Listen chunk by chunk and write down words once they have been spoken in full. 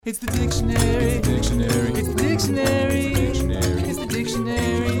It's the dictionary. Dictionary. It's the dictionary. Dictionary. It's the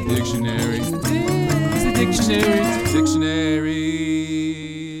dictionary. Dictionary. It's the dictionary. It's the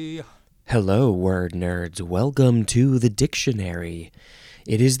dictionary. Hello, word nerds. Welcome to the dictionary.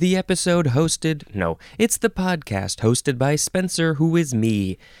 It is the episode it's the podcast hosted by Spencer, who is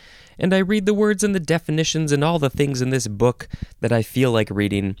me. And I read the words and the definitions and all the things in this book that I feel like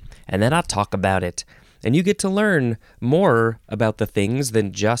reading, and then I talk about it. And you get to learn more about the things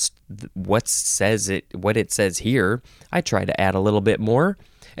than just what it says here. I try to add a little bit more.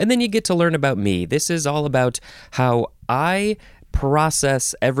 And then you get to learn about me. This is all about how I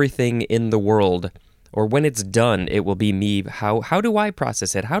process everything in the world. Or when it's done, it will be me. How do I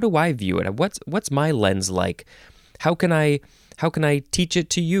process it? How do I view it? What's my lens like? How can I teach it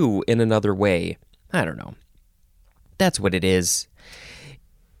to you in another way? I don't know. That's what it is.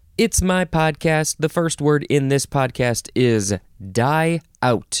 It's my podcast. The first word in this podcast is die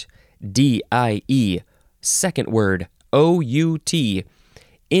out. D-I-E. Second word, O-U-T.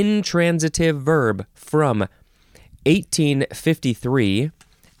 Intransitive verb from 1853.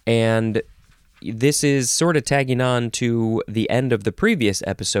 And this is sort of tagging on to the end of the previous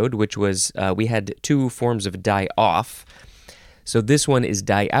episode, which was we had two forms of die off. So this one is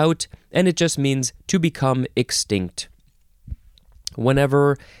die out, and it just means to become extinct.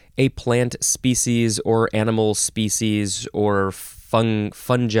 Whenever a plant species or animal species or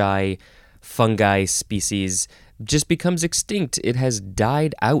fungi species just becomes extinct, it has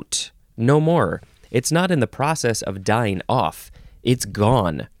died out. No more. It's not in the process of dying off. It's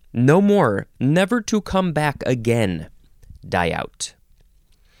gone. No more. Never to come back again. Die out.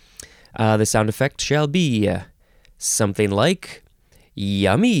 The sound effect shall be something like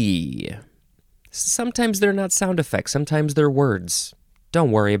yummy. Sometimes they're not sound effects. Sometimes they're words.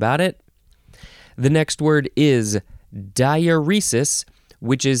 Don't worry about it. The next word is diuresis,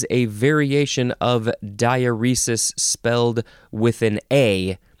 which is a variation of diuresis spelled with an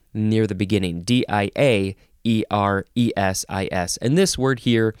A near the beginning. D-I-A-E-R-E-S-I-S. And this word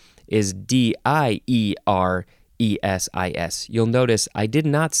here is D-I-E-R-E-S-I-S. You'll notice I did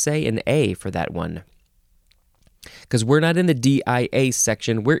not say an A for that one, because we're not in the D-I-A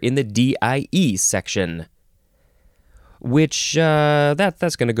section. We're in the D-I-E section, which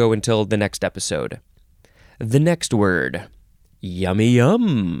that's going to go until the next episode. The next word, yummy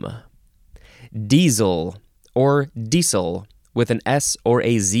yum. Diesel or diesel with an S or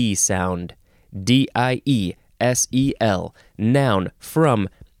a Z sound. D-I-E-S-E-L. Noun from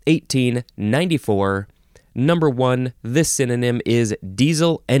 1894. Number one, this synonym is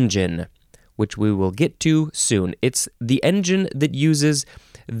diesel engine, which we will get to soon. It's the engine that uses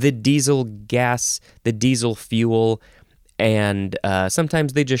the diesel gas, the diesel fuel, and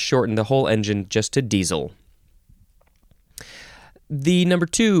sometimes they just shorten the whole engine just to diesel. The number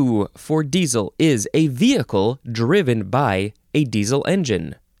two for diesel is a vehicle driven by a diesel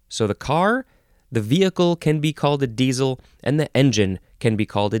engine. So the vehicle can be called a diesel, and the engine can be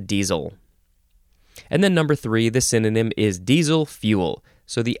called a diesel. And then number three, the synonym is diesel fuel.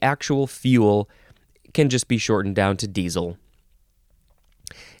 So the actual fuel can just be shortened down to diesel.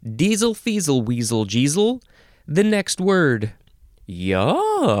 Diesel, feasel, weasel, jeasel. The next word,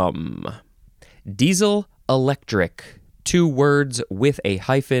 yum. Diesel electric. Two words with a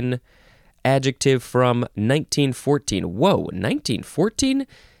hyphen. Adjective from 1914. Whoa, 1914?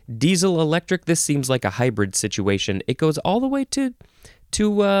 Diesel electric, this seems like a hybrid situation. It goes all the way to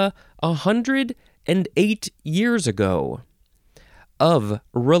 108 years ago. Of,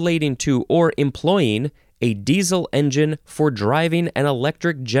 relating to, or employing a diesel engine for driving an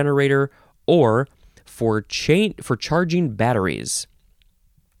electric generator or for charging batteries.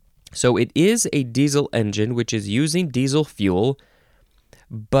 So it is a diesel engine which is using diesel fuel,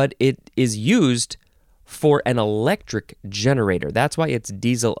 but it is used for an electric generator. That's why it's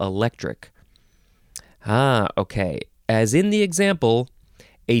diesel electric. Okay. As in the example,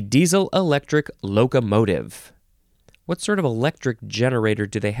 a diesel electric locomotive. What sort of electric generator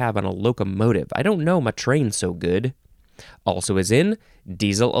do they have on a locomotive? I don't know my train so good. Also as in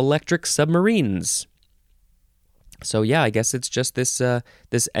diesel electric submarines. So yeah, I guess it's just this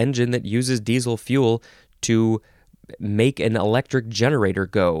engine that uses diesel fuel to make an electric generator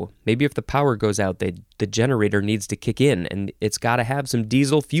go. Maybe if the power goes out, the generator needs to kick in, and it's got to have some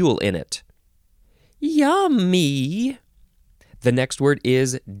diesel fuel in it. Yummy! The next word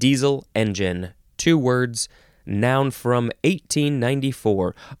is diesel engine. Two words, noun from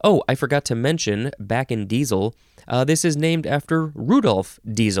 1894. Oh, I forgot to mention, back in diesel, this is named after Rudolf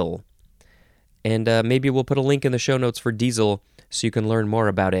Diesel. And maybe we'll put a link in the show notes for diesel so you can learn more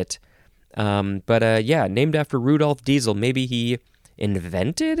about it. But named after Rudolf Diesel. Maybe he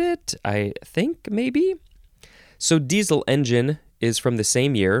invented it, I think, maybe? So diesel engine is from the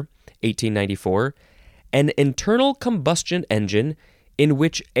same year, 1894, an internal combustion engine in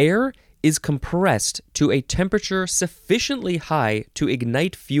which air is compressed to a temperature sufficiently high to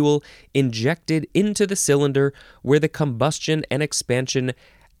ignite fuel injected into the cylinder where the combustion and expansion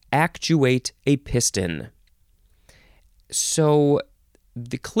actuate a piston. So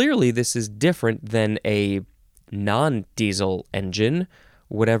clearly this is different than a non-diesel engine,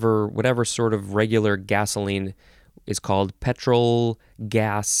 whatever sort of regular gasoline is called, petrol,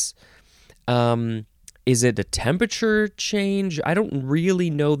 gas. Is it a temperature change? I don't really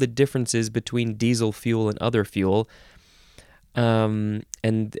know the differences between diesel fuel and other fuel. Well,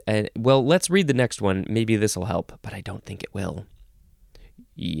 let's read the next one. Maybe this will help, but I don't think it will.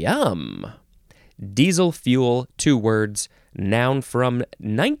 Yum. Diesel fuel, 2 words, noun from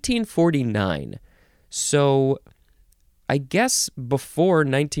 1949. So I guess before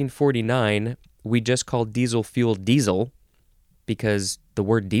 1949, we just called diesel fuel diesel because the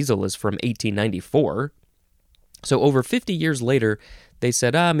word diesel is from 1894. So over 50 years later, they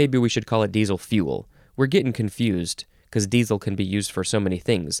said, maybe we should call it diesel fuel. We're getting confused because diesel can be used for so many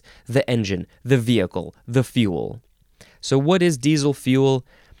things. The engine, the vehicle, the fuel. So what is diesel fuel?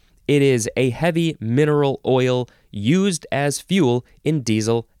 It is a heavy mineral oil used as fuel in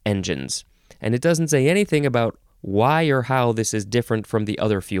diesel engines. And it doesn't say anything about why or how this is different from the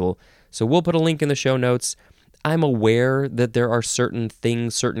other fuel. So we'll put a link in the show notes. I'm aware that there are certain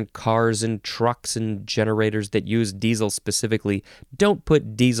things, certain cars and trucks and generators that use diesel specifically. Don't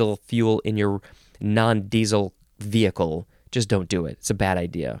put diesel fuel in your non-diesel vehicle. Just don't do it. It's a bad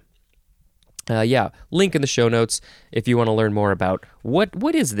idea. Link in the show notes if you want to learn more about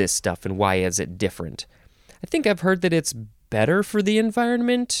what is this stuff and why is it different. I think I've heard that it's better for the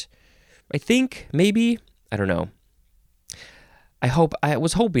environment. I think, maybe. I don't know. I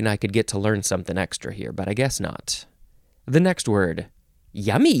was hoping I could get to learn something extra here, but I guess not. The next word,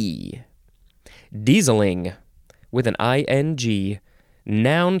 yummy. Dieseling, with an ing,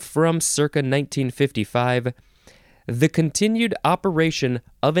 noun from circa 1955, the continued operation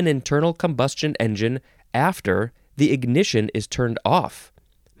of an internal combustion engine after the ignition is turned off.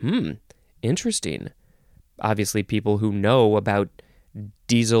 Interesting. Obviously, people who know about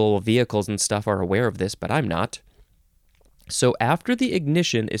diesel vehicles and stuff are aware of this, but I'm not. So after the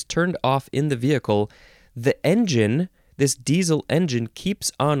ignition is turned off in the vehicle, the engine, this diesel engine,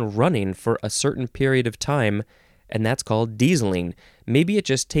 keeps on running for a certain period of time, and that's called dieseling. Maybe it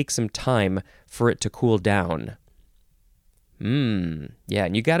just takes some time for it to cool down. Yeah,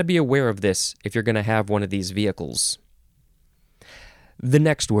 and you got to be aware of this if you're going to have one of these vehicles. The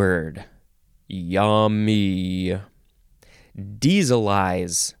next word, yummy.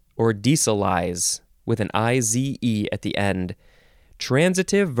 Dieselize or dieselize with an I-Z-E at the end.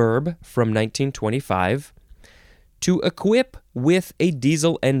 Transitive verb from 1925. To equip with a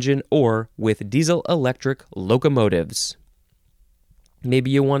diesel engine or with diesel-electric locomotives.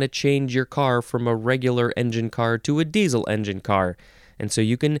 Maybe you want to change your car from a regular engine car to a diesel engine car, and so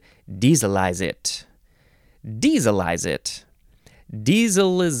you can dieselize it. Dieselize it.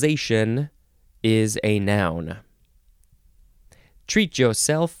 Dieselization is a noun. Treat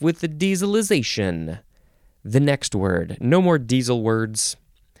yourself with the dieselization. The next word. No more diesel words.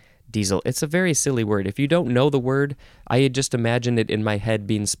 Diesel. It's a very silly word. If you don't know the word, I had just imagined it in my head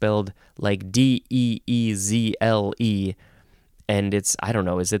being spelled like D-E-E-Z-L-E. And it's, I don't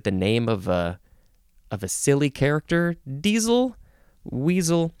know, is it the name of a silly character? Diesel?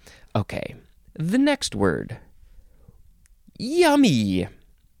 Weasel? Okay. The next word. Yummy.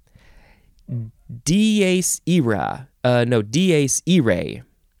 Dies irae. Dies irae.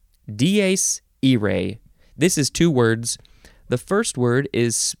 Dies irae. This is 2 words. The first word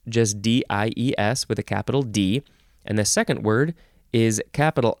is just D-I-E-S with a capital D, and the second word is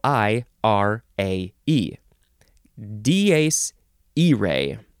capital I-R-A-E. Dies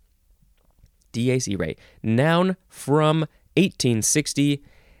irae. Dies irae. Noun from 1860,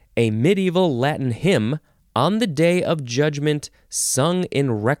 a medieval Latin hymn on the Day of Judgment sung in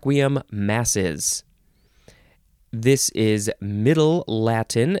requiem masses. This is Middle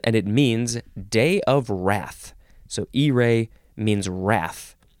Latin, and it means Day of Wrath. So irae means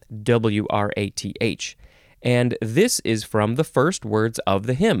wrath, W-R-A-T-H. And this is from the first words of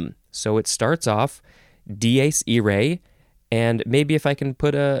the hymn. So it starts off, Dies irae, and maybe if I can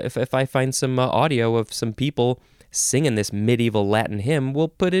put if I find some audio of some people singing this medieval Latin hymn, we'll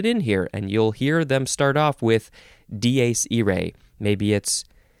put it in here, and you'll hear them start off with Dies irae. Maybe it's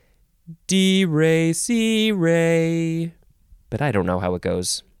Di re si re, but I don't know how it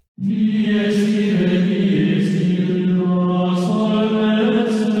goes. Dies irae, dies irae,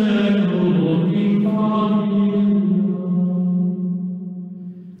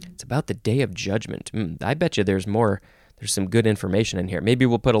 about the Day of Judgment. I bet you there's some good information in here. Maybe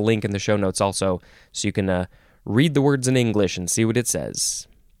we'll put a link in the show notes also so you can read the words in English and see what it says.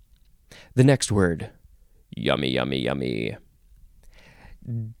 The next word, yummy, yummy, yummy.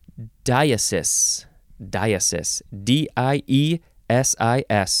 Diocese. Diocese. D-I-E-S-I-S.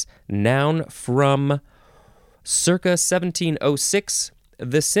 Noun from circa 1706.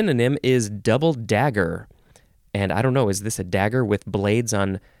 The synonym is double dagger. And I don't know, is this a dagger with blades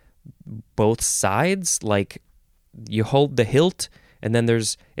on both sides? Like you hold the hilt and then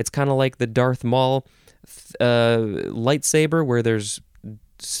it's kind of like the Darth Maul lightsaber where there's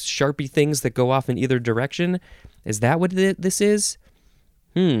sharpie things that go off in either direction. Is that what this is?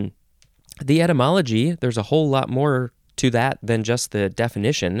 The etymology, there's a whole lot more to that than just the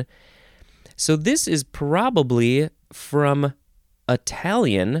definition. So this is probably from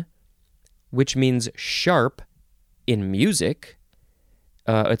Italian, which means sharp in music.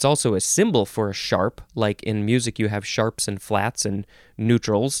 It's also a symbol for a sharp, like in music you have sharps and flats and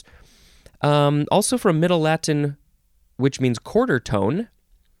neutrals. Also from Middle Latin, which means quarter tone.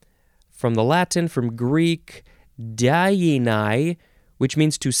 From the Latin, from Greek, dienai, which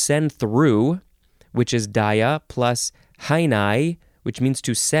means to send through, which is dia, plus hainai, which means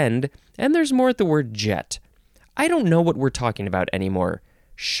to send, and there's more at the word jet. I don't know what we're talking about anymore.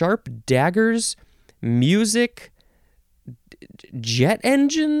 Sharp daggers, music, jet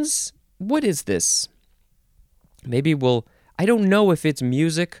engines? What is this? Maybe I don't know if it's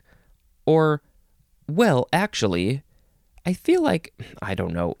music or, well, actually, I feel like, I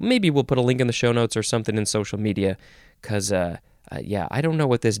don't know, maybe we'll put a link in the show notes or something in social media, because, I don't know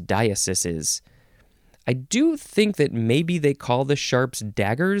what this diocese is. I do think that maybe they call the sharps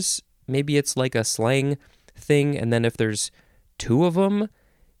daggers. Maybe it's like a slang thing, and then if there's two of them,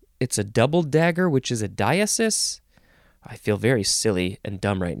 it's a double dagger, which is a diocese. I feel very silly and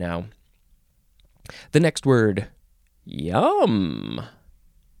dumb right now. The next word, yum.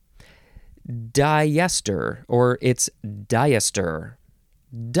 Diester, or it's diester.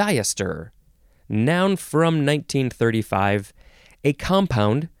 Diester. Noun from 1935, a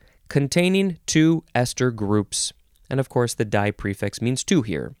compound containing two ester groups. And of course, the di prefix means two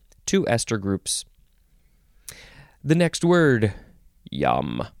here. Two ester groups. The next word,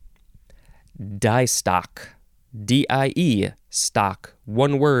 yum. Die-stock. D-I-E, stock.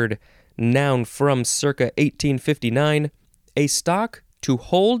 One word, noun from circa 1859, a stock to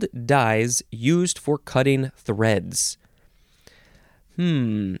hold dies used for cutting threads.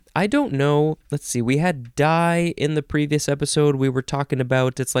 I don't know. Let's see. We had dye in the previous episode. We were talking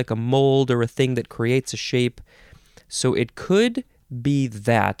about it's like a mold or a thing that creates a shape. So it could be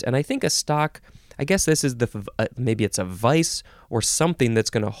that. And I think a stock, I guess this is maybe it's a vise or something that's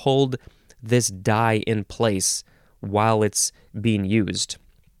going to hold this dye in place while it's being used.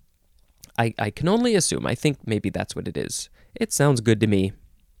 I can only assume. I think maybe that's what it is. It sounds good to me.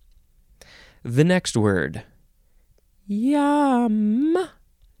 The next word. Yum.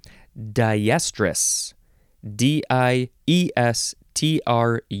 Diestrus. D-I-E-S-T-R-U-S.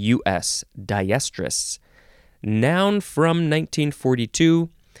 Diestrus. Noun from 1942.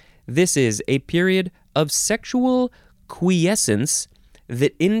 This is a period of sexual quiescence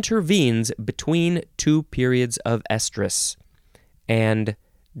that intervenes between two periods of estrus. And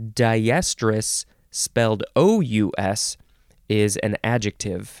diestrus, spelled O-U-S, is an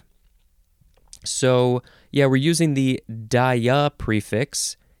adjective. So, yeah, we're using the dia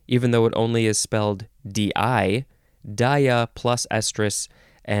prefix, even though it only is spelled di. Dia plus estrus,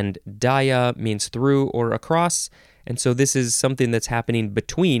 and dia means through or across, and so this is something that's happening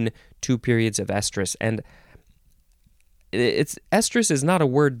between two periods of estrus. And estrus is not a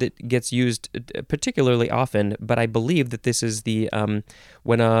word that gets used particularly often, but I believe that this is the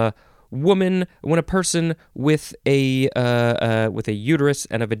when a person with a uterus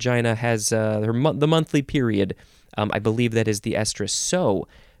and a vagina has the monthly period, I believe that is the estrus. So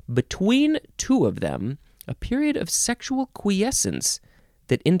between two of them, a period of sexual quiescence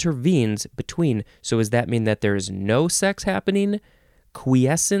that intervenes between. So does that mean that there is no sex happening?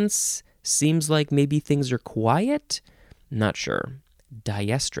 Quiescence seems like maybe things are quiet. Not sure.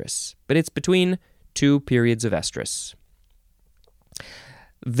 Diestrus. But it's between two periods of estrus.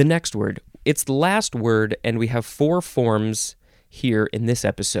 The next word. It's the last word, and we have 4 forms here in this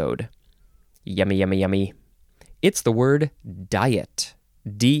episode. Yummy, yummy, yummy. It's the word diet.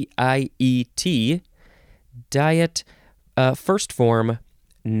 D-I-E-T. Diet. First form.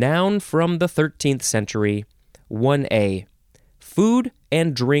 Noun from the 13th century. 1a. Food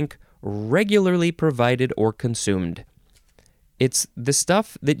and drink regularly provided or consumed. It's the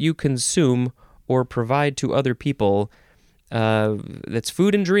stuff that you consume or provide to other people That's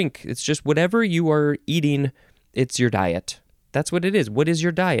food and drink. It's just whatever you are eating, it's your diet. That's what it is. What is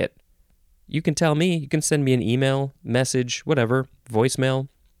your diet? You can tell me. You can send me an email, message, whatever, voicemail.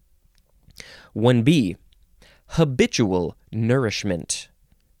 1B, habitual nourishment.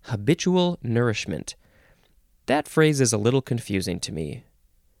 Habitual nourishment. That phrase is a little confusing to me.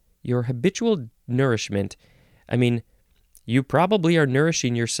 Your habitual nourishment, I mean, you probably are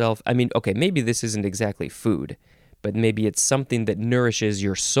nourishing yourself. I mean, okay, maybe this isn't exactly food, but maybe it's something that nourishes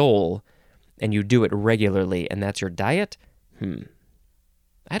your soul and you do it regularly, and that's your diet?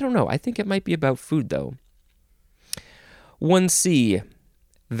 I don't know. I think it might be about food, though. 1C,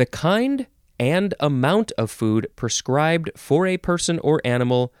 the kind and amount of food prescribed for a person or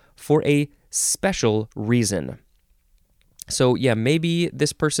animal for a special reason. So yeah, maybe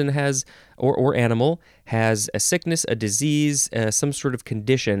this person has, or animal, has a sickness, a disease, some sort of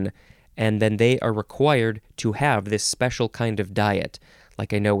condition, and then they are required to have this special kind of diet.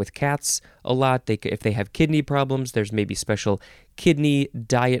 Like I know with cats a lot, if they have kidney problems, there's maybe special kidney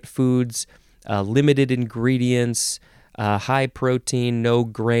diet foods, limited ingredients, high protein, no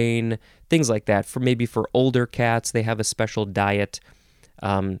grain, things like that. For older cats, they have a special diet.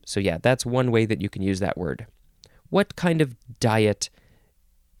 So yeah, that's one way that you can use that word. What kind of diet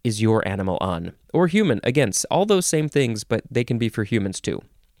is your animal on? Or human? Again, all those same things, but they can be for humans too.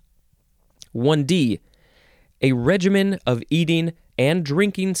 1D, a regimen of eating and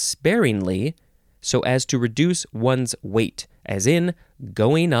drinking sparingly so as to reduce one's weight, as in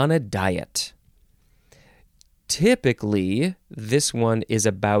going on a diet. Typically, this one is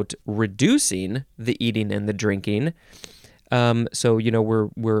about reducing the eating and the drinking. So,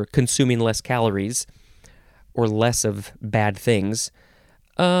 we're consuming less calories or less of bad things.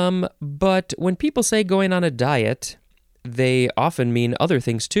 But when people say going on a diet, they often mean other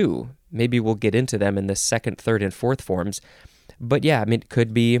things too. Maybe we'll get into them in the second, third, and fourth forms. But yeah, I mean, it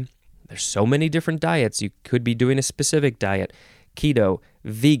could be, there's so many different diets. You could be doing a specific diet. Keto,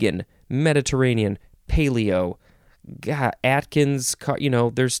 vegan, Mediterranean, paleo, Atkins,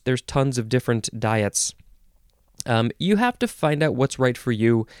 there's tons of different diets. You have to find out what's right for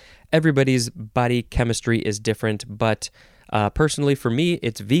you. Everybody's body chemistry is different, but personally for me,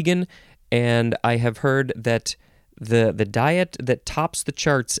 it's vegan, and I have heard that the diet that tops the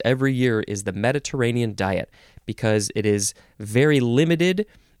charts every year is the Mediterranean diet because it is very limited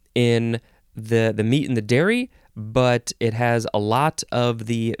in the meat and the dairy, but it has a lot of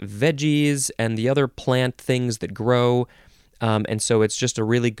the veggies and the other plant things that grow. And so it's just a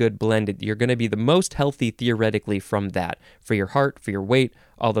really good blend. You're going to be the most healthy theoretically from that, for your heart, for your weight,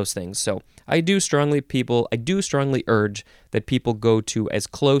 all those things. So I do strongly urge that people go to as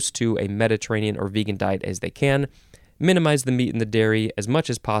close to a Mediterranean or vegan diet as they can. Minimize the meat and the dairy as much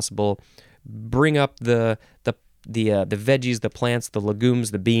as possible. Bring up the veggies, the plants, the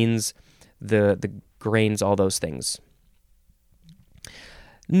legumes, the beans, the grains, all those things.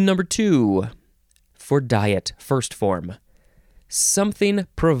 Number 2, for diet, first form. Something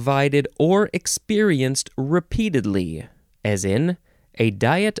provided or experienced repeatedly, as in a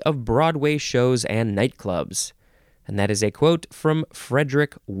diet of Broadway shows and nightclubs. And that is a quote from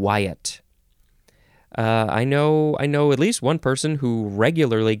Frederick Wyatt. I know at least one person who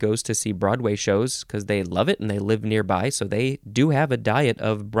regularly goes to see Broadway shows because they love it and they live nearby, so they do have a diet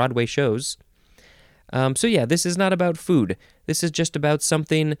of Broadway shows. So yeah, this is not about food. This is just about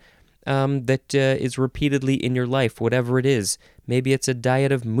something that is repeatedly in your life, whatever it is. Maybe it's a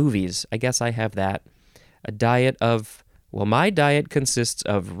diet of movies. I guess I have that. A diet of, my diet consists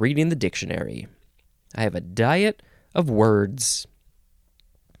of reading the dictionary. I have a diet of words.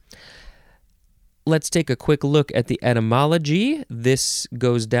 Let's take a quick look at the etymology. This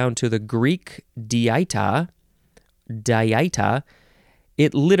goes down to the Greek dieta.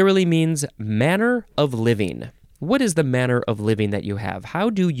 It literally means manner of living. What is the manner of living that you have? How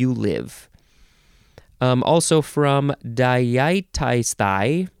do you live? Also from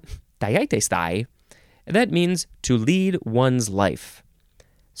diaitesthai, that means to lead one's life.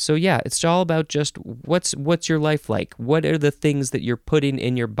 So yeah, it's all about just what's your life like? What are the things that you're putting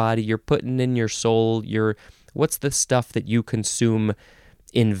in your body, you're putting in your soul, what's the stuff that you consume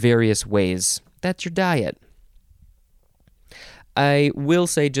in various ways? That's your diet. I will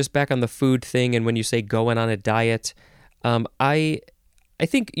say, just back on the food thing, and when you say going on a diet, I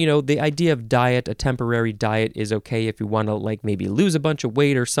think, the idea of diet, a temporary diet, is okay if you want to maybe lose a bunch of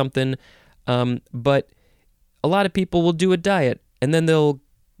weight or something. But a lot of people will do a diet and then they'll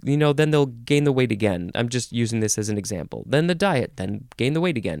gain the weight again. I'm just using this as an example. Then the diet, then gain the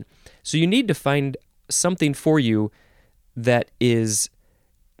weight again. So you need to find something for you that is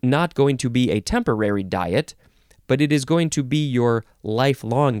not going to be a temporary diet, but it is going to be your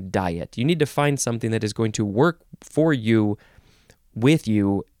lifelong diet. You need to find something that is going to work for you, with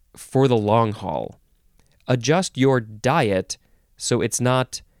you, for the long haul. Adjust your diet so it's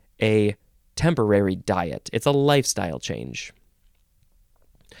not a temporary diet. It's a lifestyle change.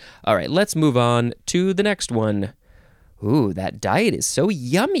 All right, let's move on to the next one. Ooh, that diet is so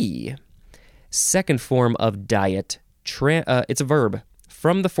yummy. Second form of diet, it's a verb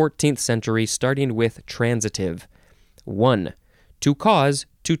from the 14th century, starting with transitive. 1, to cause,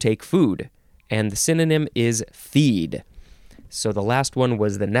 to take food, and the synonym is feed. So the last one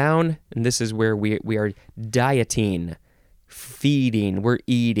was the noun, and this is where we are dieting, feeding, we're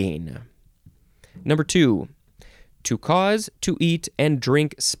eating. Number 2, to cause, to eat and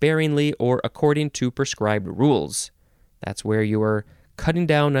drink sparingly or according to prescribed rules. That's where you are cutting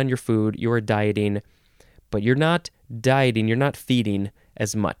down on your food, you are dieting, but you're not dieting, you're not feeding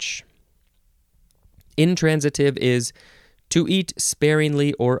as much. Intransitive is to eat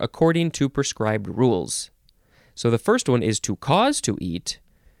sparingly or according to prescribed rules. So the first one is to cause to eat,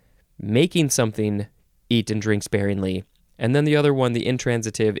 making something eat and drink sparingly. And then the other one, the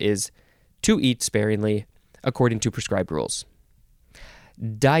intransitive, is to eat sparingly according to prescribed rules.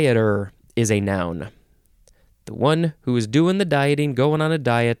 Dieter is a noun. The one who is doing the dieting, going on a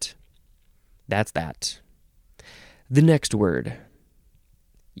diet, that's that. The next word,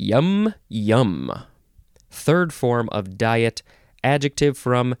 yum, yum. Third form of diet, adjective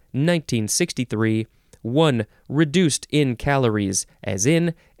from 1963, 1, reduced in calories, as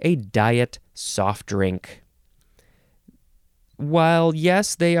in a diet soft drink. While,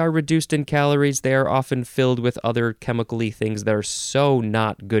 yes, they are reduced in calories, they are often filled with other chemically things that are so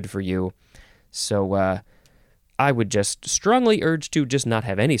not good for you. So, I would just strongly urge to just not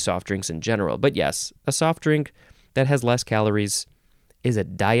have any soft drinks in general. But yes, a soft drink that has less calories is a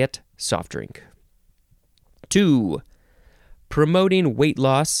diet soft drink. 2, promoting weight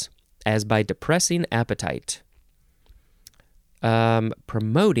loss as by depressing appetite.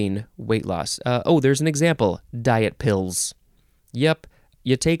 Promoting weight loss. There's an example. Diet pills. Yep,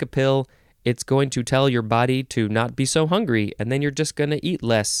 you take a pill, it's going to tell your body to not be so hungry, and then you're just going to eat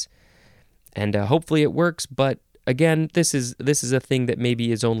less. And hopefully it works, but again, this is a thing that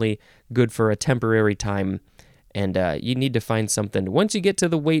maybe is only good for a temporary time, and you need to find something. Once you get to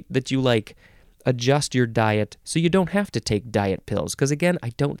the weight that you like, adjust your diet so you don't have to take diet pills, because again, I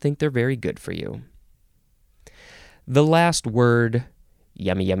don't think they're very good for you. The last word,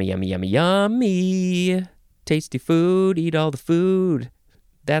 yummy, yummy, yummy, yummy, yummy. Tasty food, eat all the food.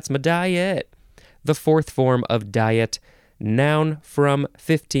 That's my diet. The fourth form of diet, noun from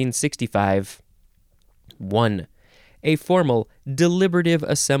 1565. 1, a formal, deliberative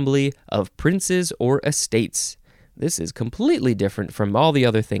assembly of princes or estates. This is completely different from all the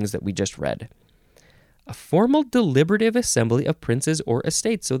other things that we just read. A formal, deliberative assembly of princes or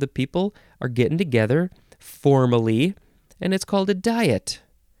estates. So the people are getting together formally, and it's called a diet.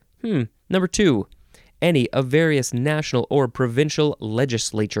 Number 2, any of various national or provincial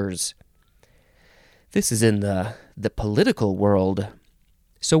legislatures. This is in the political world.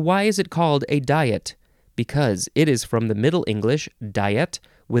 So why is it called a diet? Because it is from the Middle English diet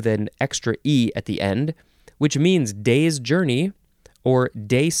with an extra E at the end, which means day's journey or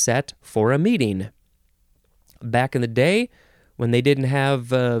day set for a meeting. Back in the day, when they didn't have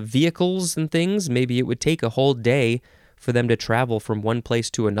vehicles and things, maybe it would take a whole day for them to travel from one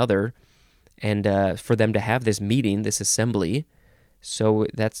place to another, and for them to have this meeting, this assembly. So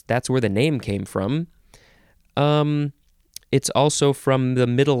that's where the name came from. It's also from the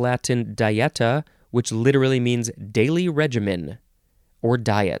Middle Latin dieta, which literally means daily regimen or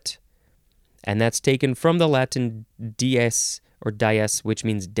diet. And that's taken from the Latin dies or dies, which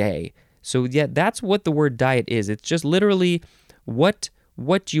means day. So yeah, that's what the word diet is. It's just literally what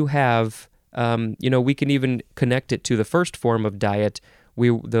you have. We can even connect it to the first form of diet.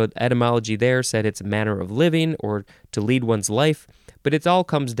 The etymology there said it's a manner of living or to lead one's life, but it all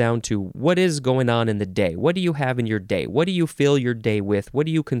comes down to what is going on in the day. What do you have in your day? What do you fill your day with? What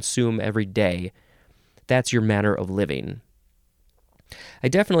do you consume every day? That's your manner of living. I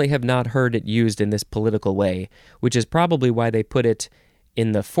definitely have not heard it used in this political way, which is probably why they put it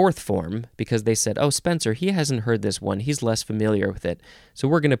in the fourth form, because they said, oh, Spencer, he hasn't heard this one. He's less familiar with it, so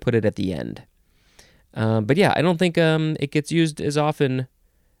we're going to put it at the end. But yeah, I don't think it gets used as often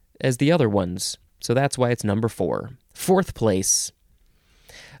as the other ones, so that's why it's number 4. Fourth place.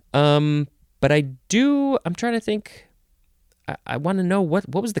 But I'm trying to think, I want to know what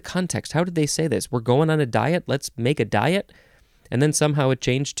was the context? How did they say this? We're going on a diet, let's make a diet? And then somehow it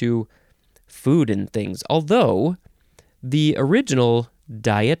changed to food and things. Although the original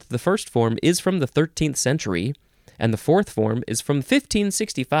diet, the first form, is from the 13th century, and the fourth form is from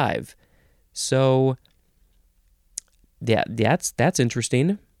 1565. So, yeah, that's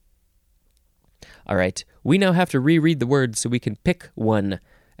interesting. All right, we now have to reread the words so we can pick one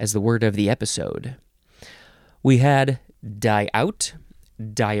as the word of the episode. We had die out,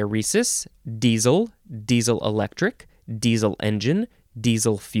 diuresis, diesel, diesel electric, diesel engine,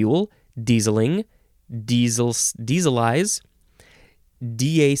 diesel fuel, dieseling, dieselize,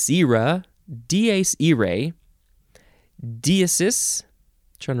 diacera, diacere, diasis,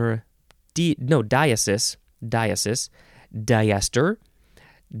 diasis, diester,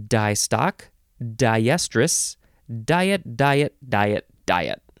 diestock, diestrus, diet.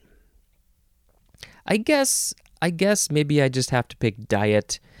 I guess maybe I just have to pick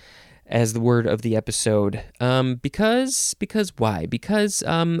diet as the word of the episode. Because why? Because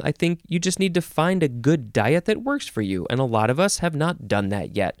I think you just need to find a good diet that works for you, and a lot of us have not done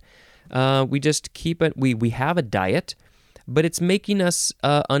that yet. We just keep it. We have a diet, but it's making us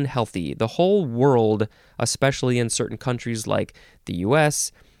unhealthy. The whole world, especially in certain countries like the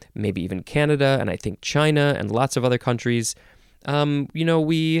U.S., maybe even Canada, and I think China and lots of other countries,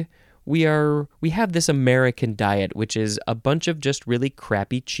 we have this American diet, which is a bunch of just really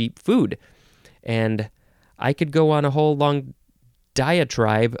crappy, cheap food. And I could go on a whole long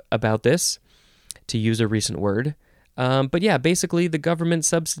diatribe about this, to use a recent word. But yeah, basically the government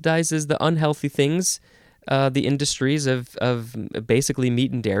subsidizes the unhealthy things, the industries of basically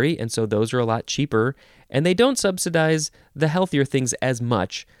meat and dairy, and so those are a lot cheaper. And they don't subsidize the healthier things as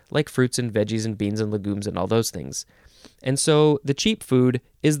much, like fruits and veggies and beans and legumes and all those things. And so the cheap food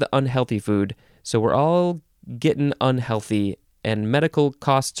is the unhealthy food. So we're all getting unhealthy, and medical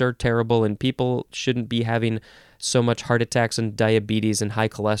costs are terrible, and people shouldn't be having so much heart attacks and diabetes and high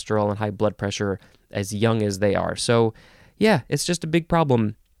cholesterol and high blood pressure as young as they are. So yeah, it's just a big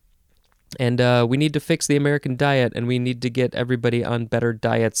problem. And we need to fix the American diet, and we need to get everybody on better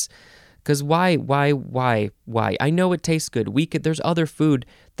diets. Because why? I know it tastes good. There's other food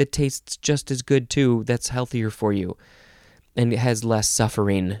that tastes just as good too, that's healthier for you, and it has less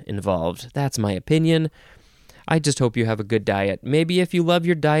suffering involved. That's my opinion. I just hope you have a good diet. Maybe if you love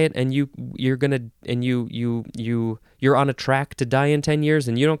your diet and you're on a track to die in 10 years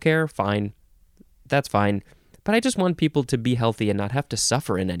and you don't care, fine. That's fine. But I just want people to be healthy and not have to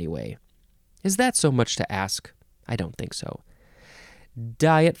suffer in any way. Is that so much to ask? I don't think so.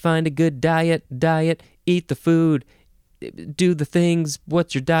 Diet, find a good diet, eat the food, do the things.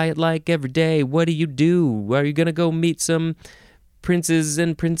 What's your diet like every day? What do you do? Are you going to go meet some princes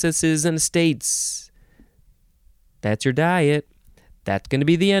and princesses and estates? That's your diet. That's going to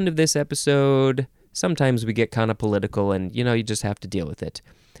be the end of this episode. Sometimes we get kind of political, and, you just have to deal with it.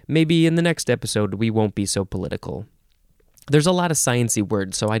 Maybe in the next episode, we won't be so political. There's a lot of sciencey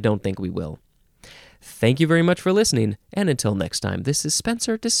words, so I don't think we will. Thank you very much for listening, and until next time, this is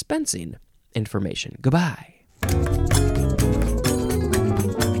Spencer dispensing information. Goodbye.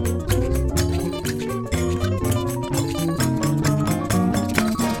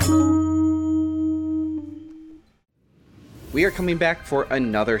 We are coming back for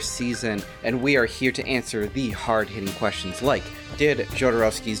another season, and we are here to answer the hard-hitting questions like, did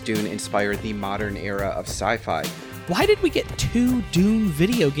Jodorowsky's Dune inspire the modern era of sci-fi? Why did we get 2 Dune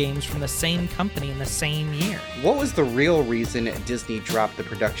video games from the same company in the same year? What was the real reason Disney dropped the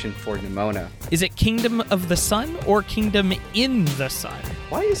production for Nimona? Is it Kingdom of the Sun or Kingdom in the Sun?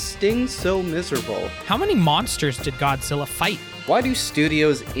 Why is Sting so miserable? How many monsters did Godzilla fight? Why do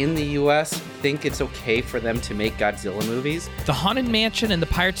studios in the US think it's okay for them to make Godzilla movies? The Haunted Mansion and the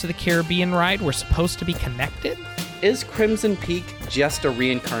Pirates of the Caribbean ride were supposed to be connected? Is Crimson Peak just a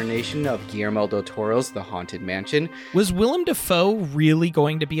reincarnation of Guillermo del Toro's The Haunted Mansion? Was Willem Dafoe really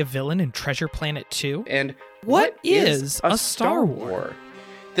going to be a villain in Treasure Planet 2? And what is a Star War?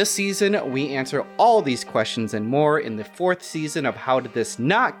 This season, we answer all these questions and more in the 4th season of How Did This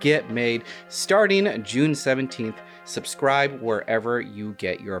Not Get Made, starting June 17th. Subscribe wherever you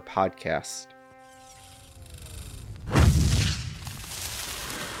get your podcasts.